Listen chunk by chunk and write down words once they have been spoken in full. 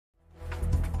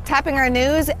Topping our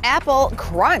news, Apple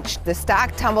crunched. The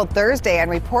stock tumbled Thursday on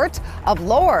reports of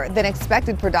lower than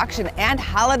expected production and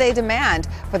holiday demand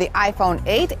for the iPhone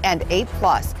 8 and 8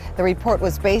 Plus. The report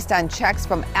was based on checks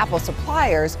from Apple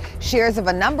suppliers. Shares of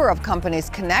a number of companies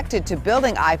connected to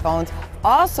building iPhones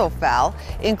also fell,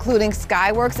 including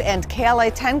Skyworks and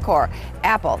KLA-Tencor.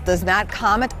 Apple does not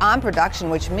comment on production,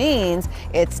 which means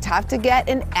it's tough to get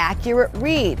an accurate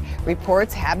read.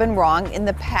 Reports have been wrong in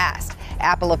the past.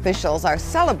 Apple officials are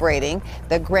celebrating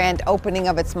the grand opening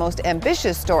of its most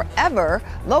ambitious store ever,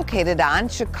 located on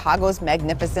Chicago's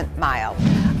Magnificent Mile.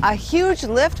 A huge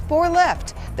lift for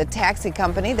Lyft. The taxi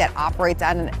company that operates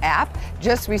on an app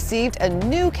just received a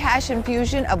new cash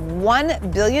infusion of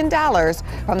 $1 billion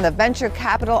from the venture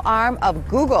capital arm of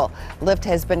Google. Lyft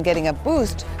has been getting a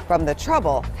boost from the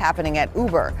trouble happening at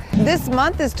Uber. This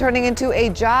month is turning into a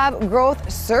job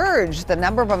growth surge. The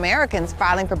number of Americans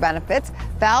filing for benefits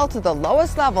fell to the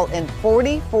lowest level in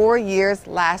 44 years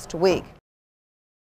last week.